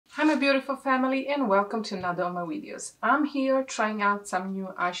Hi my beautiful family and welcome to another of my videos. I'm here trying out some new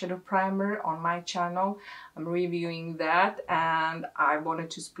eyeshadow primer on my channel. I'm reviewing that and I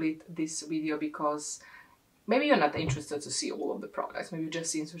wanted to split this video because maybe you're not interested to see all of the products. Maybe you're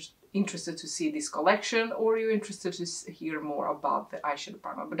just interested to see this collection, or you're interested to hear more about the eyeshadow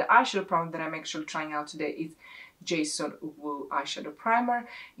primer. But the eyeshadow primer that I'm actually trying out today is Jason Wu eyeshadow primer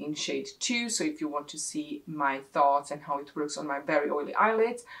in shade 2. So if you want to see my thoughts and how it works on my very oily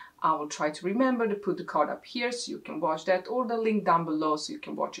eyelids, I will try to remember to put the card up here so you can watch that, or the link down below so you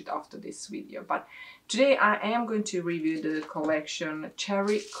can watch it after this video. But today I am going to review the collection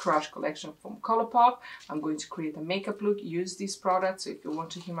Cherry Crush collection from Colourpop. I'm going to create a makeup look, use this product. So if you want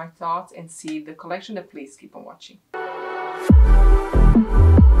to hear my thoughts and see the collection, then please keep on watching.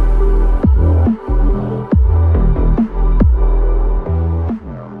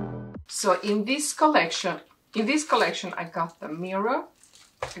 So in this collection I got the mirror,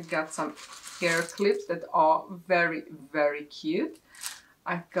 I got some hair clips that are very, very cute.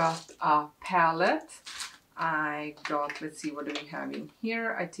 I got a palette. I got, let's see, what do we have in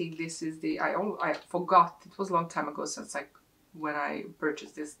here? I think this is the, I forgot, it was a long time ago since when I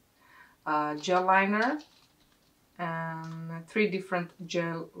purchased this gel liner. And 3 different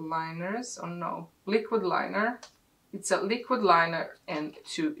gel liners, oh no, liquid liner. It's a liquid liner and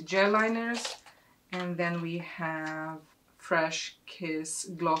 2 gel liners. And then we have Fresh Kiss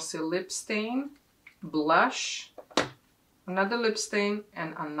Glossy Lip Stain, blush, another lip stain,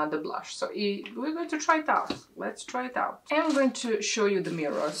 and another blush. So we're going to try it out. Let's try it out. I'm going to show you the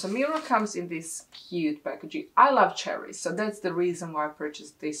mirror. So mirror comes in this cute packaging. I love cherries, so that's the reason why I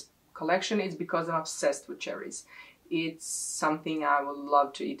purchased this collection. It's because I'm obsessed with cherries. It's something I would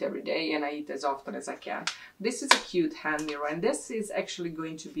love to eat every day, and I eat as often as I can. This is a cute hand mirror, and this is actually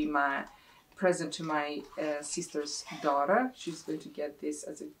going to be my present to my sister's daughter. She's going to get this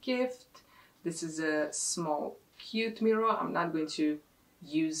as a gift. This is a small cute mirror. I'm not going to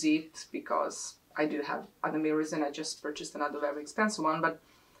use it because I do have other mirrors and I just purchased another very expensive one, but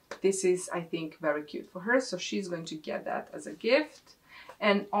this is, I think, very cute for her, so she's going to get that as a gift.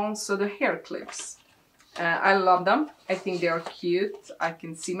 And also the hair clips. I love them. I think they are cute. I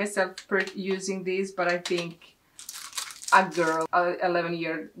can see myself using these, but I think a girl, an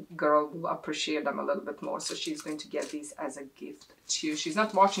 11-year girl, will appreciate them a little bit more. So she's going to get these as a gift too. She's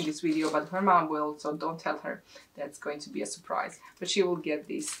not watching this video, but her mom will, so don't tell her. That's going to be a surprise. But she will get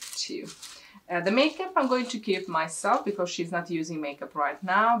these too. The makeup I'm going to keep myself because she's not using makeup right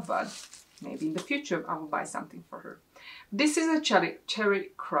now, but maybe in the future I will buy something for her. This is a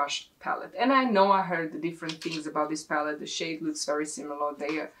Cherry Crush palette, and I know I heard the different things about this palette. The shade looks very similar.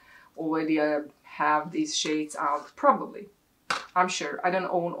 They already have these shades out, probably. I'm sure. I don't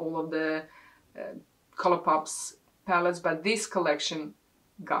own all of the Colourpop's palettes, but this collection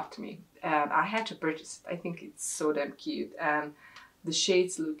got me, and I had to purchase it. I think it's so damn cute, and the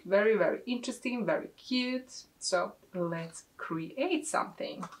shades look very, very interesting, very cute. So let's create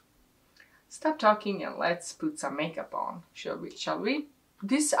something. Stop talking and let's put some makeup on, shall we?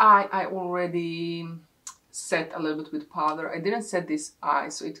 This eye I already set a little bit with powder. I didn't set this eye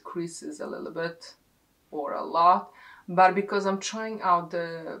so it creases a little bit or a lot, but because I'm trying out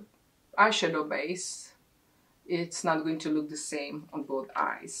the eyeshadow base, it's not going to look the same on both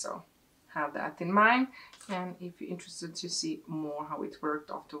eyes, so have that in mind. And if you're interested to see more how it worked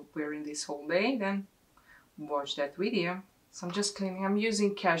after wearing this whole day, then watch that video. So I'm just cleaning. I'm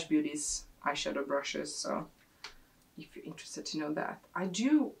using Cash Beauty's eyeshadow brushes, so if you're interested to know that. I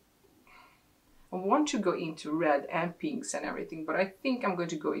want to go into red and pinks and everything, but I think I'm going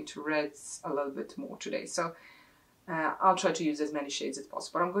to go into reds a little bit more today. So I'll try to use as many shades as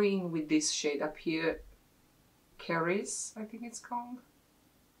possible. I'm going in with this shade up here, Carries, I think it's called.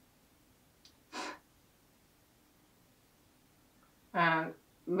 And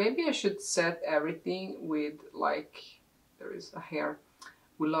maybe I should set everything with, like, there is a hair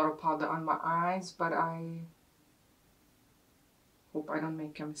with a lot of powder on my eyes, but I hope I don't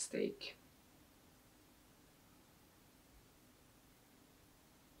make a mistake.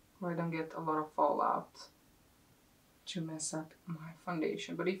 Or I don't get a lot of fallout to mess up my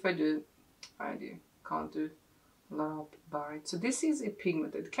foundation. But if I do, can't do a lot about it. So this is a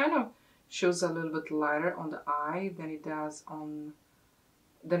pigment. It kind of shows a little bit lighter on the eye than it does on,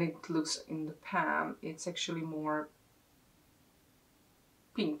 than it looks in the pan. It's actually more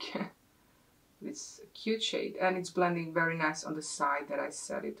pink. It's a cute shade, and it's blending very nice on the side that I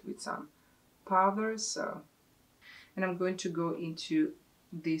set it with some powder. So, and I'm going to go into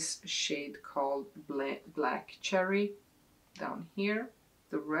this shade called Black Cherry down here,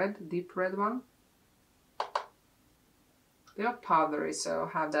 the red, deep red one. They are powdery, so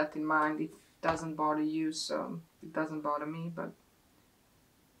have that in mind. If it doesn't bother you, so it doesn't bother me. But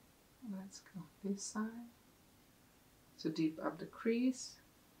let's go this side to deep up the crease.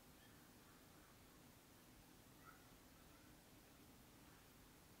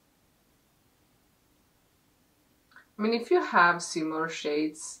 I mean, if you have similar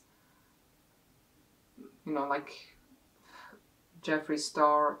shades, you know, like Jeffree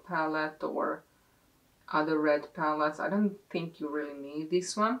Star palette or other red palettes, I don't think you really need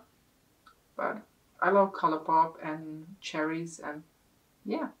this one. But I love Colourpop and cherries, and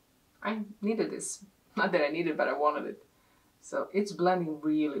yeah, I needed this. Not that I needed it, but I wanted it. So it's blending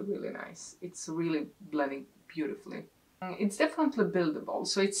really, really nice. It's really blending beautifully. It's definitely buildable,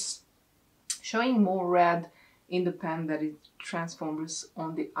 so it's showing more red in the pen that it transforms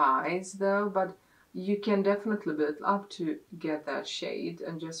on the eyes though, but you can definitely build up to get that shade.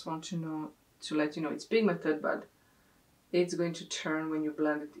 And just want to let you know it's pigmented, but it's going to turn when you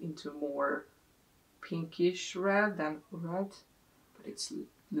blend it into more pinkish red than red, but it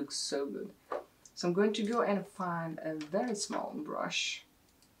looks so good. So I'm going to go and find a very small brush.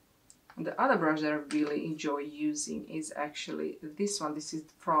 And the other brush that I really enjoy using is actually this one. This is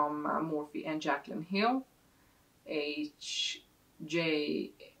from Morphe and Jaclyn Hill, HJ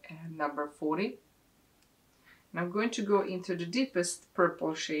number 40. And I'm going to go into the deepest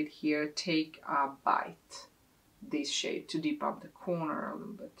purple shade here, Take a Bite. This shade to deep up the corner a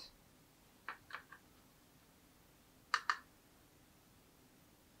little bit.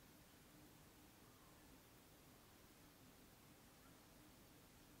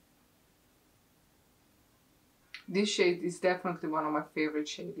 This shade is definitely one of my favorite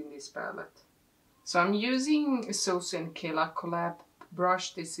shades in this palette. So I'm using Sosu and Kayla collab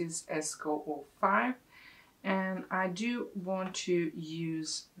brush. This is Esco 05. And I do want to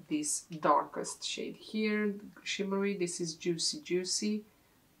use this darkest shade here, shimmery. This is Juicy Juicy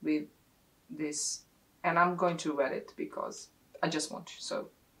with this. And I'm going to wet it because I just want to. So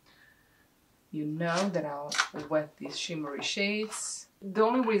you know that I'll wet these shimmery shades. The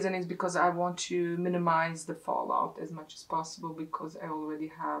only reason is because I want to minimize the fallout as much as possible, because I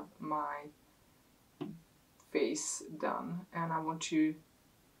already have my face done and I want to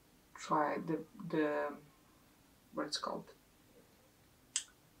try the what it's called,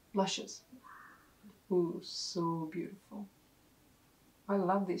 blushes. Ooh, so beautiful. I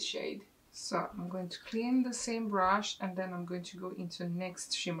love this shade. So I'm going to clean the same brush, and then I'm going to go into the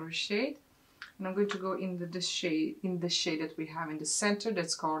next shimmery shade, and I'm going to go in the shade that we have in the center,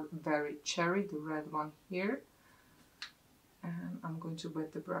 that's called Very Cherry, the red one here. And I'm going to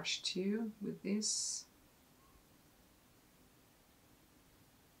wet the brush too with this.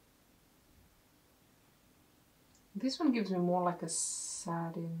 This one gives me more like a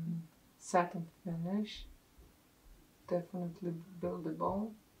satin finish. Definitely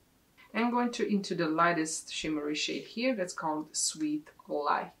buildable. And I'm going into the lightest shimmery shade here, that's called Sweet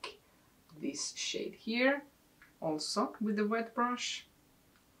Like. This shade here, also with the wet brush.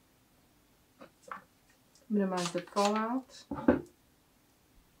 Minimize the fallout.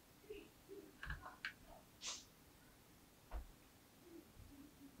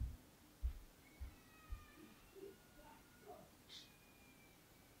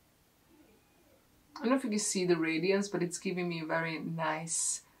 I don't know if you can see the radiance, but it's giving me a very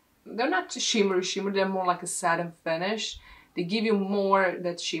nice... They're not shimmer, they're more like a satin finish. They give you more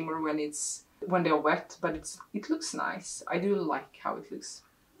that shimmer when they're wet, but it looks nice. I do like how it looks.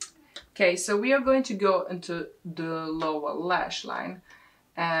 Okay, so we are going to go into the lower lash line,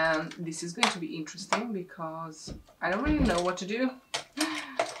 and this is going to be interesting because I don't really know what to do.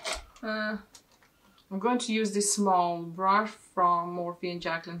 I'm going to use this small brush from Morphe and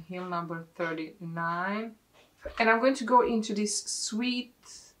Jaclyn Hill number 39, and I'm going to go into this sweet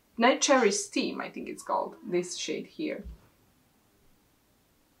night cherry steam, I think it's called, this shade here.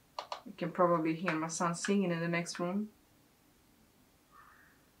 You can probably hear my son singing in the next room.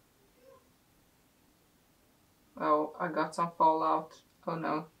 Oh, I got some fallout. Oh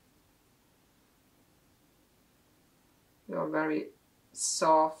no. They are very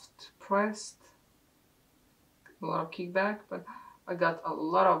soft pressed. A lot of kickback, but I got a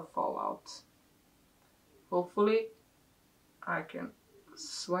lot of fallout. Hopefully I can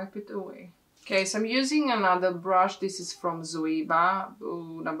swipe it away. Okay, so I'm using another brush. This is from Zoeva,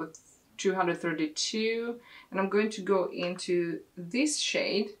 number 232, and I'm going to go into this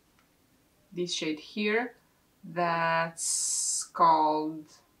shade here, that's called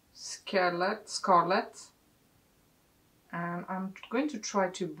Scarlet, and I'm going to try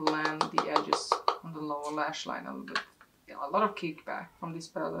to blend the edges on the lower lash line a little bit. Yeah, a lot of kickback from this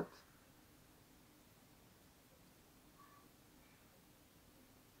palette.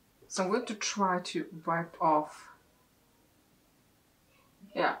 So I'm going to try to wipe off.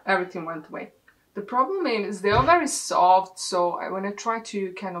 Yeah, everything went away. The problem is they are very soft, so when I try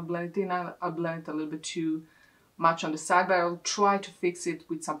to kind of blend it in, I'll blend it a little bit too much on the side, but I'll try to fix it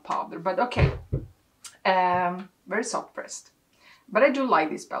with some powder. But okay, very soft pressed. But I do like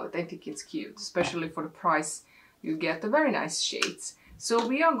this palette. I think it's cute, especially for the price. You get the very nice shades. So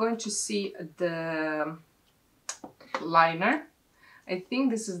we are going to see the liner. I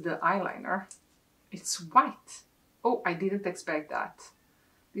think this is the eyeliner. It's white. Oh, I didn't expect that.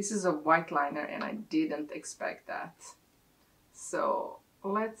 This is a white liner and I didn't expect that. So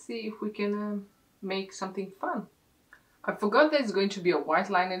let's see if we can make something fun. I forgot there's going to be a white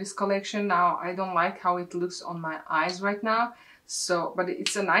liner in this collection. Now I don't like how it looks on my eyes right now. So, but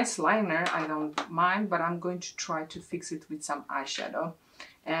it's a nice liner, I don't mind, but I'm going to try to fix it with some eyeshadow.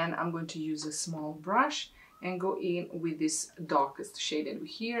 And I'm going to use a small brush and go in with this darkest shade over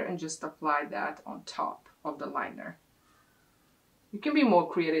here and just apply that on top of the liner. You can be more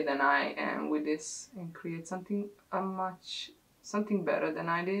creative than I am with this and create something something better than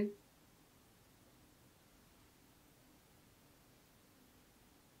I did.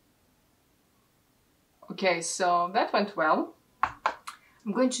 Okay, so that went well.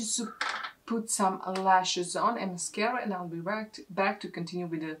 I'm going to put some lashes on and mascara, and I'll be back to continue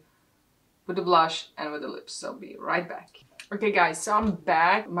with the blush and with the lips. So I'll be right back. Okay guys, so I'm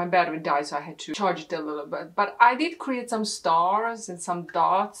back. My battery died, so I had to charge it a little bit. But I did create some stars and some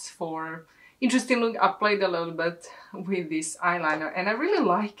dots for interesting look. I played a little bit with this eyeliner and I really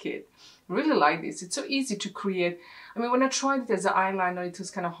like it. I really like this. It's so easy to create. I mean, when I tried it as an eyeliner, it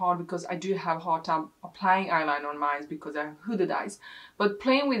was kind of hard because I do have a hard time applying eyeliner on mine because I have hooded eyes. But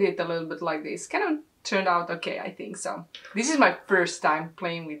playing with it a little bit like this kind of turned out okay, I think so. This is my first time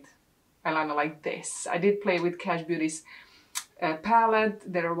playing with eyeliner like this. I did play with Cash Beauty's palette.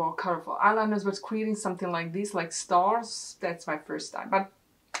 There are more colorful eyeliners, but creating something like this, like stars, that's my first time. But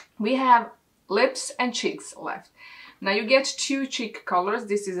we have lips and cheeks left. Now you get two cheek colors.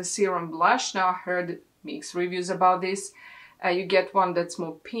 This is a serum blush. Now I heard mixed reviews about this. You get one that's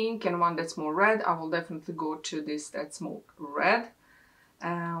more pink and one that's more red. I will definitely go to this that's more red.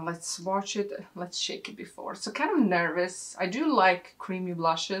 Let's swatch it. Let's shake it before. So kind of nervous. I do like creamy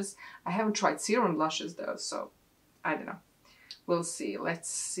blushes. I haven't tried serum blushes though, so I don't know. We'll see. Let's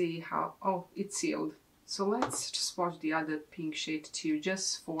see how... Oh, it's sealed. So let's just swatch the other pink shade too,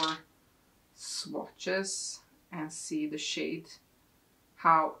 just for swatches and see the shade,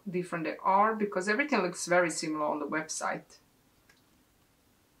 how different they are, because everything looks very similar on the website.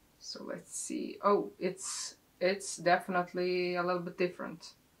 So let's see. Oh, it's definitely a little bit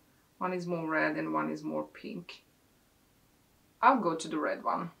different. One is more red and one is more pink. I'll go to the red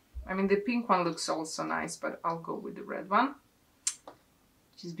one. I mean, the pink one looks also nice, but I'll go with the red one.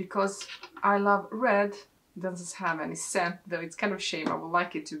 Just because I love red. It doesn't have any scent, though it's kind of a shame. I would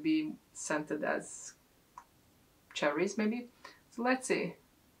like it to be scented as cherries, maybe. So let's see.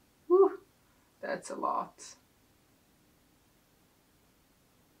 Woo, that's a lot. Let's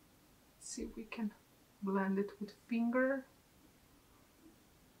see if we can blend it with finger.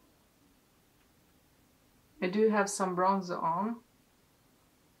 I do have some bronzer on.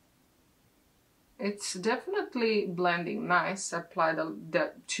 It's definitely blending nice. I applied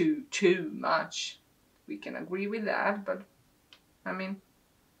that too much. We can agree with that, but I mean,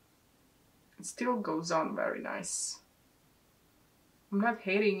 it still goes on very nice. I'm not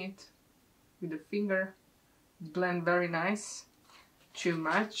hating it with the finger. Blend very nice. Too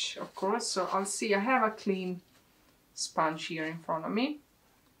much, of course. So I'll see. I have a clean sponge here in front of me.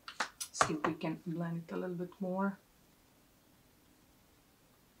 See if we can blend it a little bit more.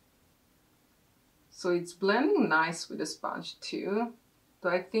 So it's blending nice with the sponge too. So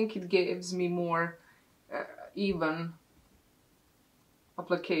I think it gives me more even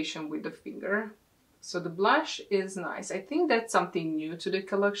application with the finger. So the blush is nice. I think that's something new to the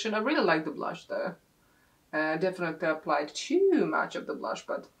collection. I really like the blush though. Definitely applied too much of the blush,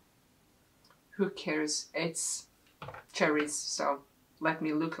 but who cares? It's cherries, so let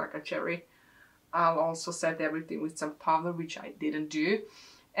me look like a cherry. I'll also set everything with some powder, which I didn't do.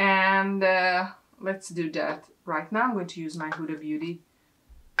 And let's do that right now. I'm going to use my Huda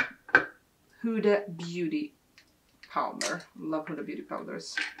Beauty powder. Love Huda Beauty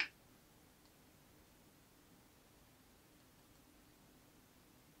powders.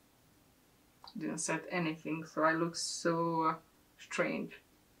 Didn't set anything, so I look so strange.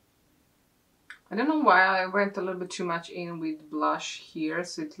 I don't know why I went a little bit too much in with blush here,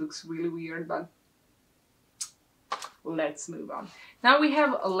 so it looks really weird, but let's move on. Now we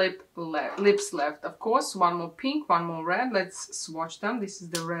have a lips left. Of course, one more pink, one more red. Let's swatch them. This is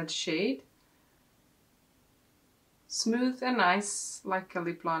the red shade. Smooth and nice, like a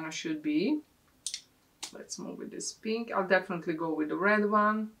lip liner should be. Let's move with this pink. I'll definitely go with the red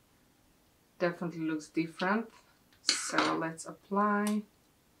one. Definitely looks different. So let's apply.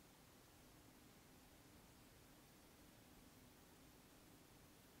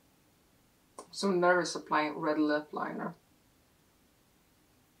 So nervous applying red lip liner.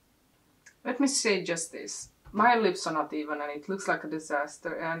 Let me say just this. My lips are not even and it looks like a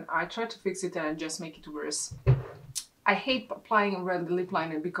disaster, and I try to fix it and just make it worse. I hate applying red lip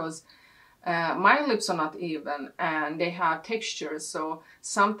liner because my lips are not even and they have texture, so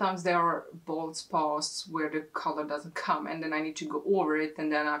sometimes there are bald spots where the color doesn't come, and then I need to go over it,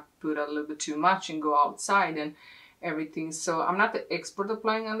 and then I put a little bit too much and go outside and everything. So I'm not the expert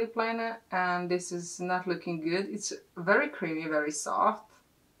applying a lip liner, and this is not looking good. It's very creamy, very soft.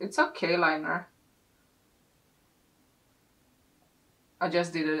 It's okay liner. I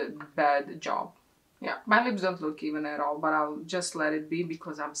just did a bad job. Yeah, my lips don't look even at all, but I'll just let it be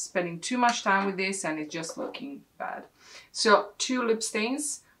because I'm spending too much time with this and it's just looking bad. So 2 lip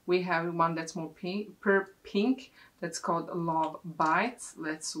stains. We have one that's more pink, that's called Love Bites.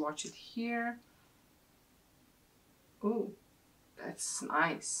 Let's swatch it here. Ooh, that's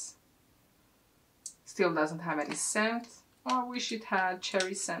nice. Still doesn't have any scent. Oh, I wish it had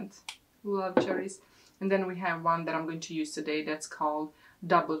cherry scent. Love cherries. And then we have one that I'm going to use today that's called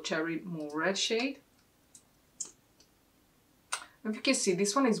Double Cherry, more red shade. If you can see,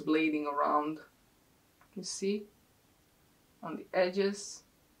 this one is blading around. You see? On the edges.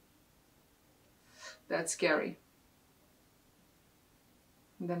 That's scary.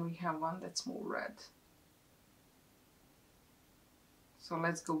 And then we have one that's more red. So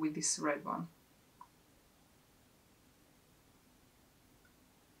let's go with this red one.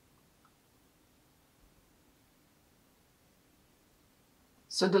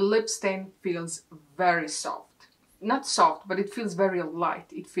 So the lip stain feels very soft. Not soft, but it feels very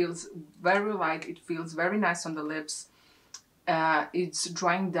light. It feels very light. It feels very nice on the lips. It's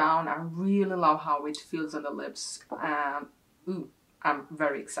drying down. I really love how it feels on the lips. Ooh, I'm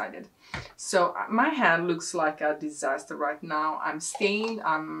very excited. So my hand looks like a disaster right now. I'm stained.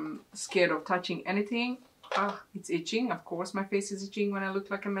 I'm scared of touching anything. It's itching. Of course, my face is itching when I look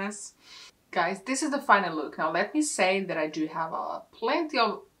like a mess. Guys, this is the final look. Now let me say that I do have plenty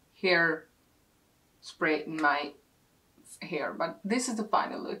of hair spray in my hair, but this is the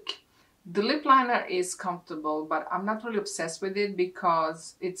final look. The lip liner is comfortable, but I'm not really obsessed with it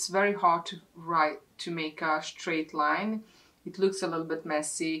because it's very hard to make a straight line. It looks a little bit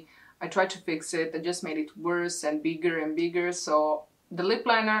messy. I tried to fix it. I just made it worse and bigger. So the lip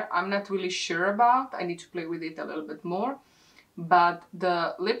liner I'm not really sure about. I need to play with it a little bit more. But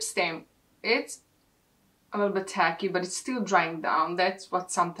the lip stain, it's a little bit tacky, but it's still drying down. That's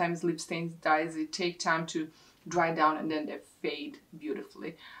what sometimes lip stains does. It takes time to dry down and then they fade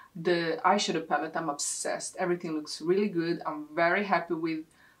beautifully. The eyeshadow palette, I'm obsessed. Everything looks really good. I'm very happy with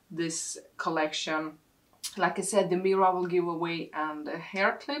this collection. Like I said, the mirror I will give away and the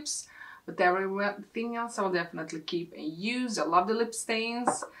hair clips, but everything else I'll definitely keep and use. I love the lip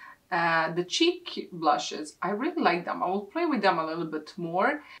stains. The cheek blushes, I really like them. I will play with them a little bit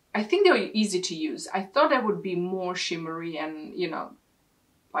more. I think they're easy to use. I thought they would be more shimmery and, you know,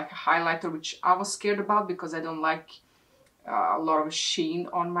 like a highlighter, which I was scared about because I don't like a lot of sheen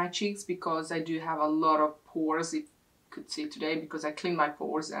on my cheeks because I do have a lot of pores, if you could see today, because I cleaned my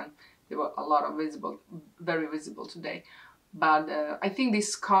pores and they were a lot of very visible today. But I think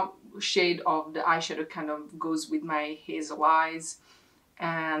this shade of the eyeshadow kind of goes with my hazel eyes.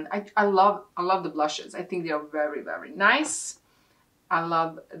 And I love the blushes. I think they are very nice. I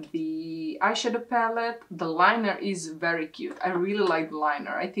love the eyeshadow palette. The liner is very cute. I really like the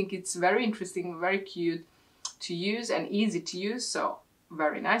liner. I think it's very interesting, very cute to use and easy to use. So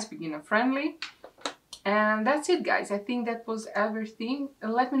very nice, beginner friendly. And that's it, guys. I think that was everything.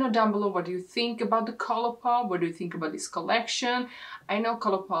 Let me know down below what do you think about the Colourpop. What do you think about this collection? I know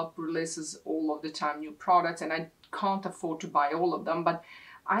Colourpop releases all of the time new products and I can't afford to buy all of them, but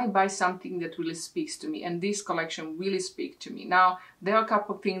I buy something that really speaks to me, and this collection really speaks to me. Now, there are a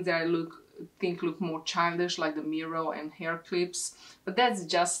couple of things that I think look more childish, like the mirror and hair clips, but that's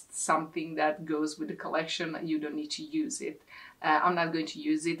just something that goes with the collection. You don't need to use it. I'm not going to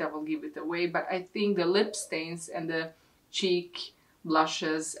use it. I will give it away, but I think the lip stains and the cheek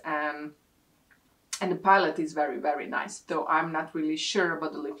blushes and the palette is very nice, though I'm not really sure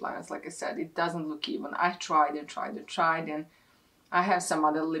about the lip liners. Like I said, it doesn't look even. I tried and I have some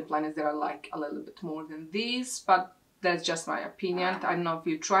other lip liners that I like a little bit more than these, but That's just my opinion. I don't know if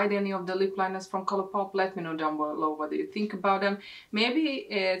you tried any of the lip liners from Colourpop. Let me know down below what do you think about them. Maybe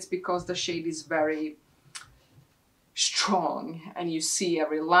it's because the shade is very strong and you see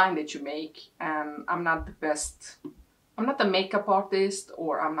every line that you make, and I'm not the best. I'm not a makeup artist,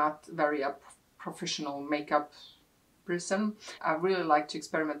 or I'm not very a professional makeup person. I really like to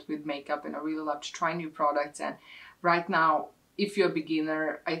experiment with makeup, and I really love to try new products. And right now, if you're a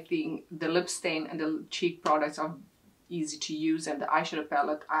beginner, I think the lip stain and the cheek products are easy to use, and the eyeshadow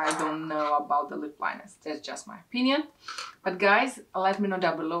palette, I don't know about the lip liners. That's just my opinion. But guys, let me know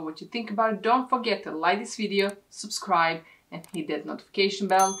down below what you think about it. Don't forget to like this video, subscribe, and hit that notification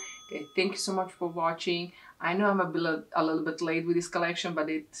bell. Okay, thank you so much for watching. I know I'm a little bit late with this collection, but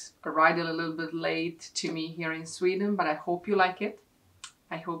it arrived a little bit late to me here in Sweden, but I hope you like it.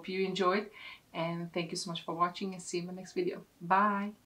 I hope you enjoyed, and thank you so much for watching, and see you in my next video. Bye!